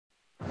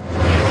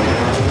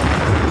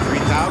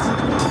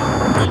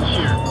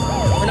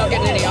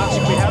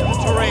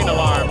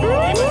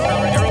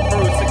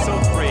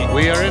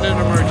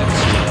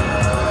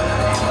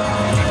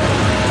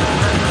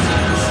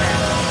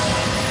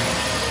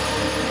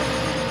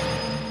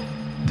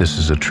This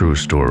is a true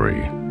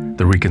story.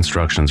 The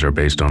reconstructions are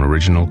based on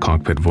original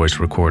cockpit voice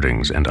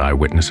recordings and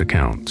eyewitness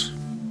accounts.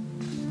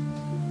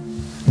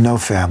 No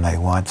family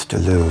wants to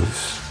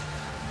lose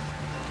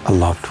a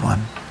loved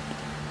one,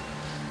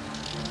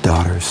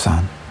 daughter,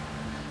 son.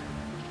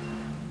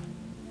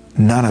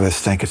 None of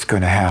us think it's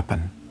going to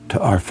happen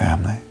to our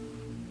family.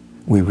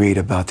 We read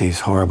about these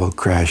horrible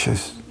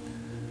crashes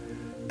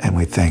and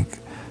we think,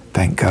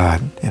 thank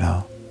God,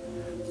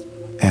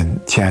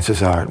 and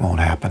chances are it won't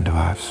happen to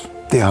us.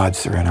 The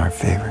odds are in our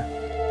favor.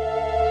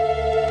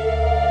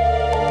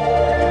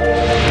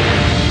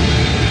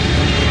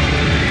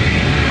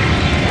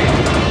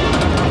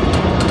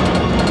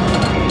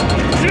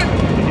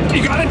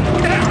 You got it?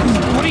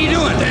 What are you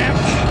doing, Dan?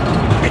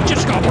 It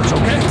just got worse,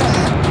 okay?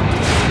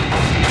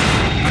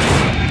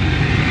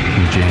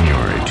 In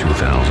January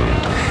 2000,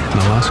 an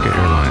Alaska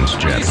Airlines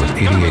jet with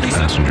 88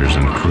 passengers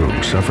and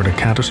crew suffered a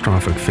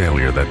catastrophic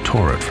failure that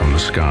tore it from the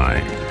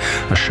sky.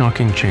 A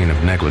shocking chain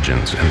of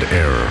negligence and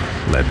error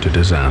led to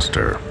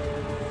disaster.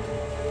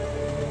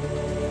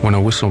 When a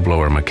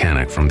whistleblower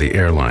mechanic from the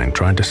airline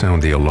tried to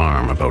sound the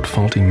alarm about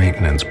faulty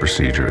maintenance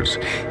procedures,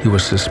 he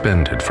was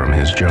suspended from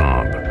his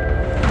job.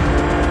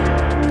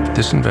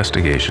 This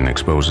investigation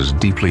exposes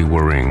deeply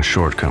worrying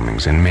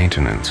shortcomings in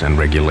maintenance and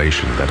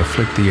regulation that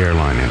afflict the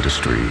airline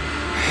industry.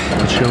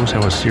 It shows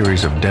how a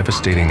series of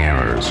devastating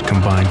errors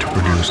combine to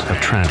produce a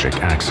tragic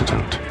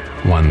accident,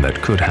 one that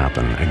could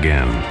happen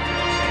again.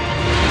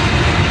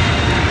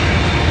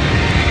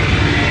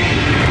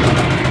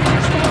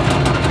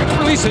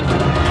 Release it.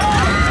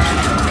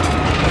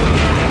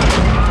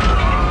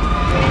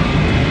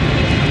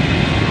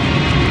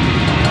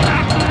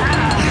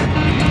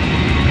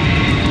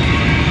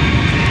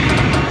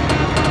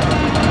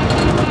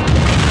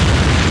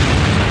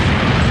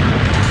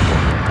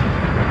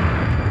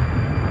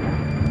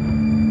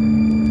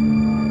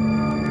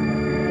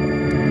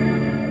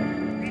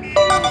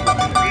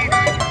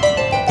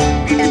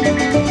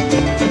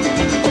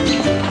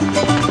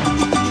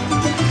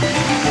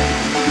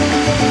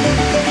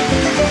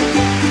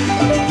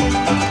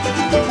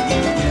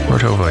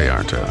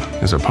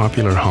 Is a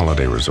popular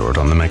holiday resort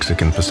on the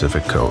Mexican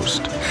Pacific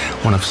coast,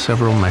 one of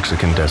several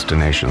Mexican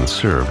destinations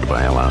served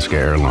by Alaska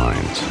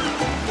Airlines.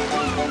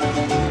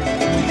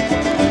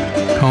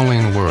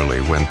 Colleen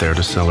Worley went there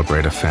to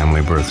celebrate a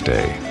family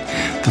birthday.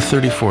 The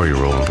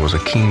 34-year-old was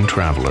a keen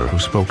traveler who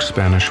spoke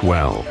Spanish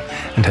well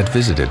and had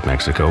visited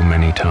Mexico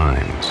many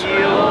times.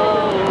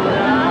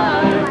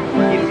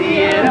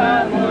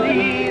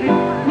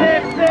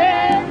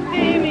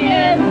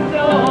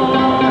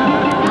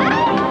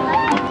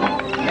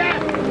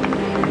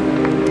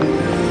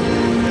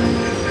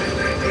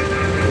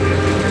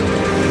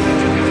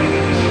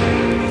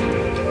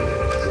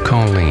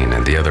 Colleen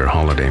and the other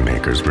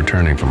holidaymakers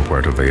returning from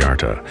Puerto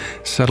Vallarta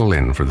settle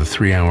in for the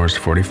 3 hours,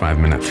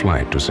 45-minute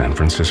flight to San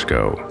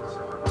Francisco.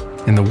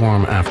 In the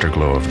warm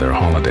afterglow of their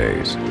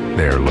holidays,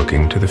 they are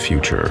looking to the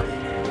future.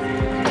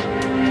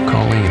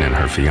 Colleen and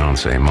her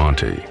fiancé,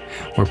 Monty,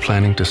 were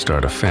planning to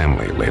start a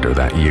family later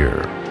that year.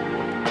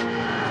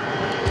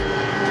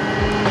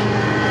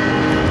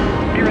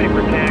 Be ready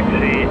for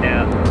taxi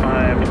at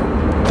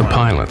 5. The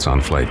pilots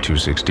on Flight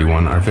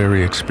 261 are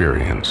very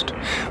experienced.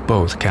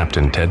 Both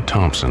Captain Ted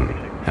Thompson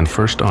and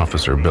First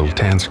Officer Bill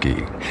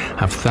Tansky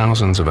have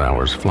thousands of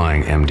hours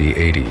flying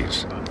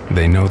MD-80s.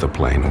 They know the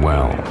plane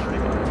well.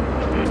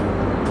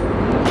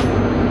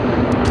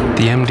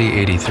 The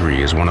MD-83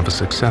 is one of a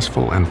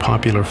successful and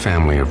popular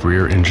family of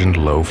rear-engined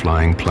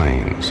low-flying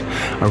planes.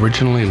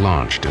 Originally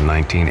launched in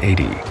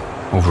 1980,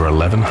 over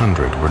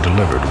 1,100 were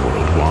delivered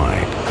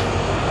worldwide.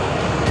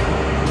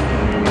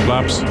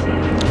 Flaps.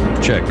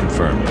 Check,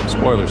 confirmed.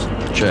 Spoilers.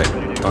 Check,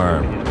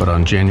 arm. But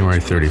on January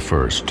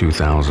 31st,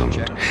 2000,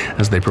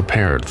 as they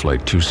prepared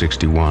Flight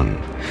 261,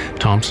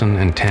 Thompson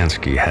and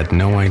Tansky had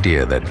no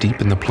idea that deep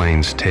in the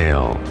plane's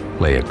tail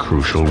lay a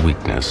crucial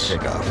weakness.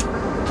 Take off.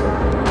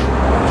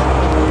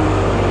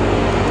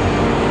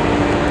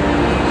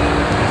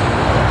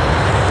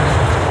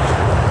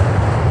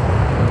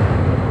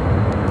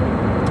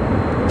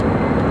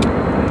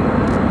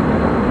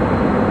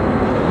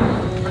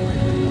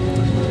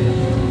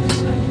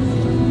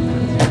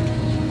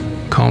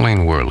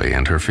 Colleen Worley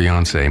and her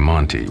fiancé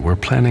Monty were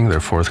planning their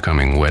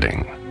forthcoming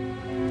wedding.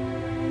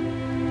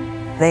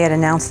 They had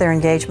announced their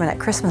engagement at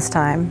Christmas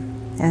time,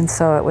 and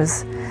so it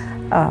was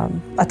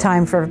a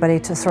time for everybody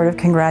to sort of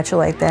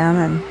congratulate them,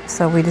 and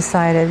so we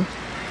decided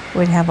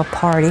we'd have a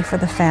party for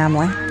the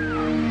family.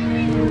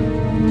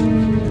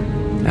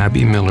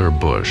 Abby Miller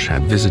Bush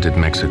had visited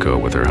Mexico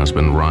with her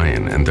husband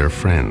Ryan and their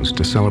friends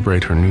to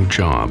celebrate her new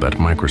job at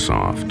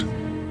Microsoft.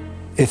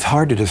 It's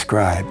hard to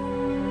describe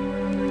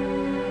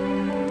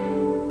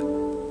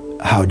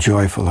how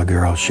joyful a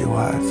girl she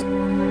was.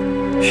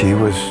 She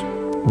was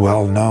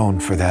well known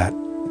for that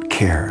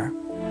care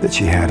that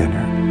she had in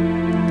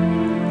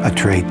her, a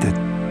trait that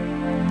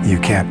you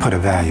can't put a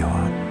value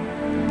on.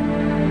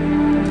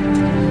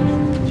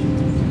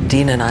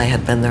 Dean and I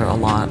had been there a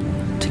lot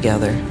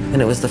together, and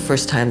it was the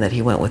first time that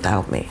he went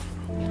without me.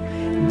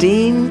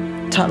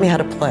 Dean taught me how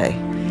to play.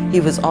 He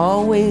was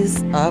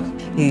always up.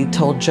 He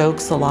told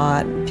jokes a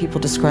lot. People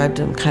described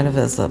him kind of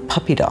as a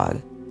puppy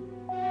dog.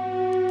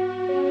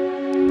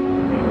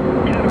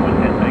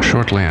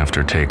 Shortly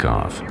after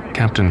takeoff,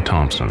 Captain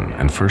Thompson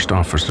and First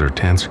Officer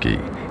Tansky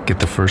get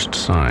the first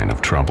sign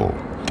of trouble.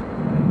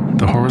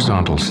 The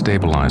horizontal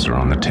stabilizer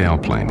on the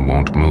tailplane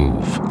won't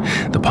move.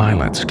 The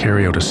pilots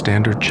carry out a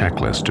standard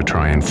checklist to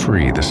try and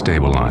free the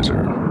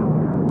stabilizer.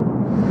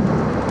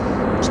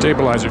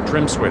 Stabilizer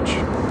trim switch.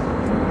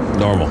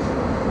 Normal.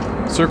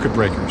 Circuit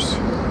breakers.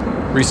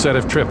 Reset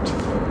if tripped.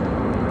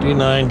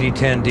 D9,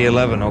 D10,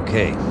 D11,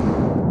 okay.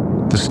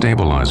 The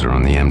stabilizer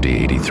on the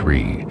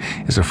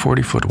MD-83 is a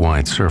 40-foot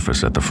wide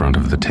surface at the front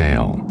of the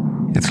tail.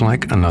 It's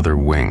like another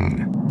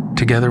wing.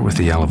 Together with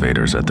the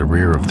elevators at the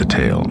rear of the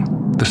tail,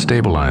 the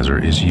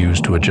stabilizer is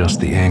used to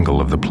adjust the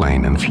angle of the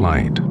plane in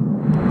flight.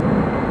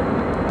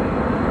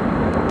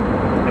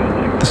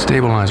 The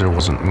stabilizer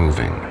wasn't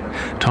moving.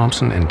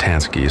 Thompson and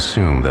Tansky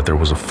assumed that there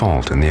was a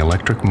fault in the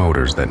electric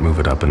motors that move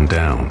it up and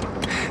down.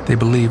 They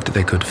believed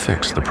they could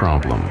fix the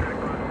problem.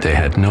 They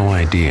had no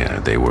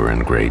idea they were in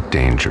great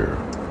danger.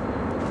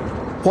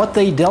 What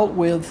they dealt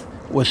with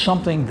was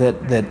something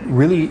that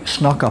really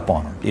snuck up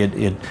on them.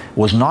 It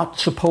was not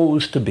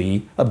supposed to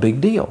be a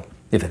big deal.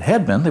 If it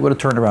had been, they would have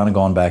turned around and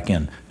gone back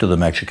in to the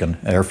Mexican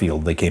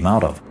airfield they came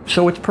out of.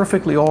 So it's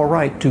perfectly all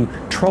right to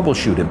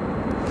troubleshoot it.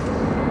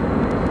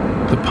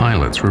 The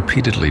pilots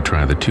repeatedly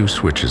try the two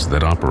switches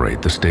that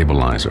operate the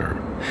stabilizer.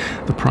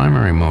 The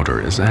primary motor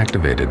is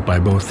activated by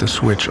both the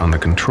switch on the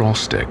control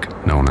stick,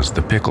 known as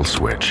the pickle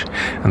switch,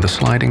 and the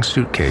sliding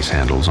suitcase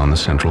handles on the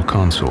central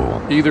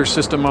console. Either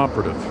system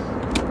operative.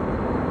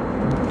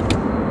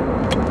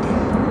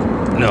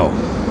 No.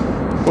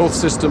 Both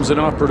systems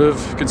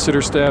inoperative.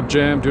 Consider stab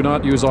jam. Do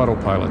not use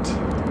autopilot.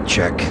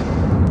 Check.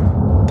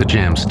 The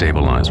jam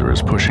stabilizer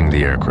is pushing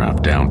the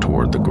aircraft down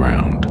toward the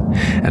ground.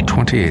 At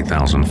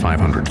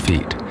 28,500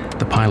 feet,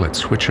 the pilots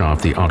switch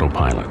off the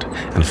autopilot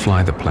and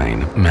fly the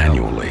plane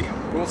manually.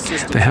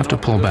 They have to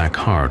pull back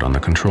hard on the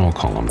control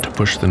column to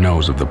push the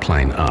nose of the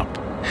plane up.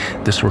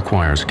 This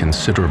requires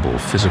considerable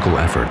physical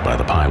effort by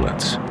the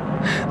pilots.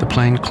 The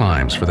plane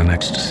climbs for the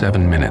next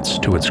 7 minutes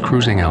to its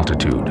cruising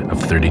altitude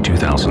of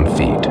 32,000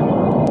 feet.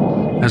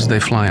 As they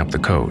fly up the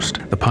coast,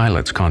 the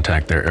pilots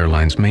contact their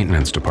airline's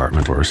maintenance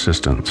department for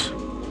assistance.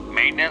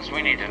 Maintenance,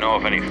 we need to know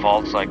if any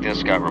faults like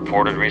this got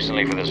reported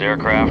recently for this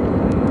aircraft.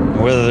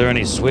 Whether there are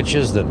any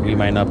switches that we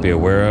might not be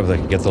aware of that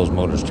can get those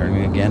motors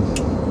turning again.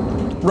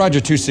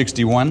 Roger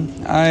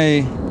 261.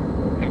 I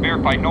Have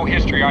verified no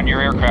history on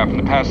your aircraft in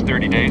the past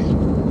 30 days.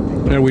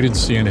 No, we didn't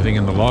see anything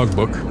in the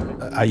logbook.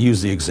 I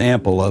use the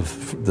example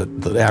of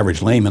the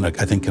average layman, I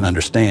think, can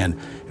understand.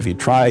 If you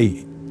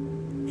try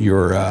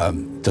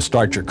to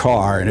start your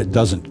car and it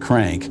doesn't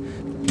crank,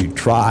 you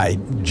try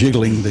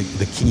jiggling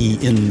the key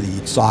in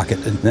the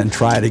socket and then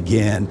try it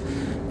again.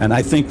 And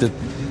I think that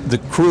the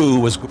crew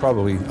was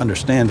probably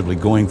understandably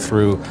going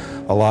through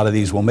a lot of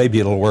these, well, maybe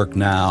it'll work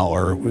now,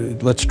 or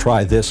let's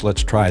try this,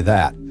 let's try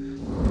that.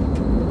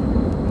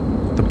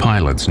 The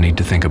pilots need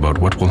to think about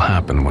what will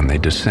happen when they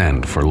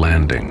descend for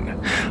landing.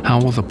 How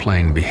will the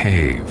plane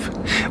behave?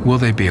 Will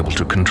they be able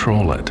to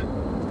control it?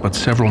 But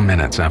several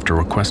minutes after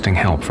requesting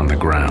help from the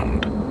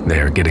ground, they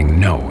are getting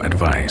no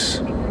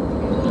advice.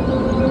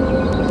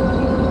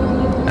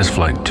 As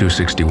Flight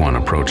 261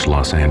 approached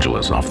Los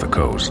Angeles off the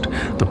coast,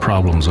 the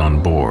problems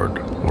on board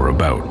were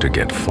about to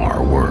get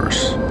far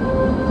worse.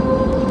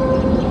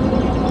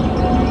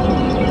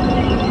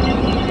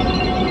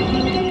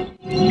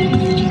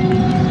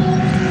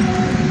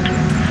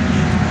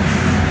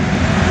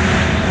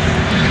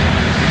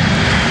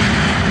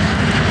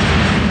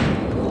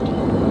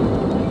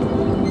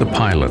 The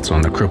pilots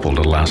on the crippled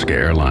Alaska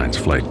Airlines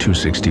Flight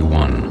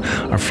 261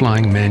 are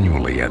flying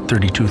manually at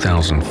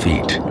 32,000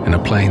 feet in a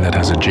plane that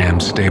has a jam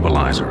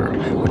stabilizer,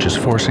 which is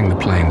forcing the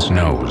plane's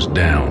nose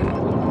down.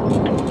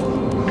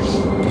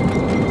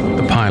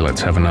 The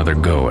pilots have another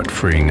go at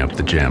freeing up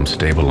the jam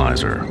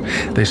stabilizer.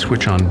 They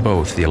switch on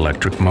both the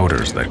electric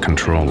motors that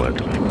control it.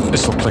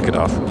 This'll click it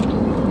off.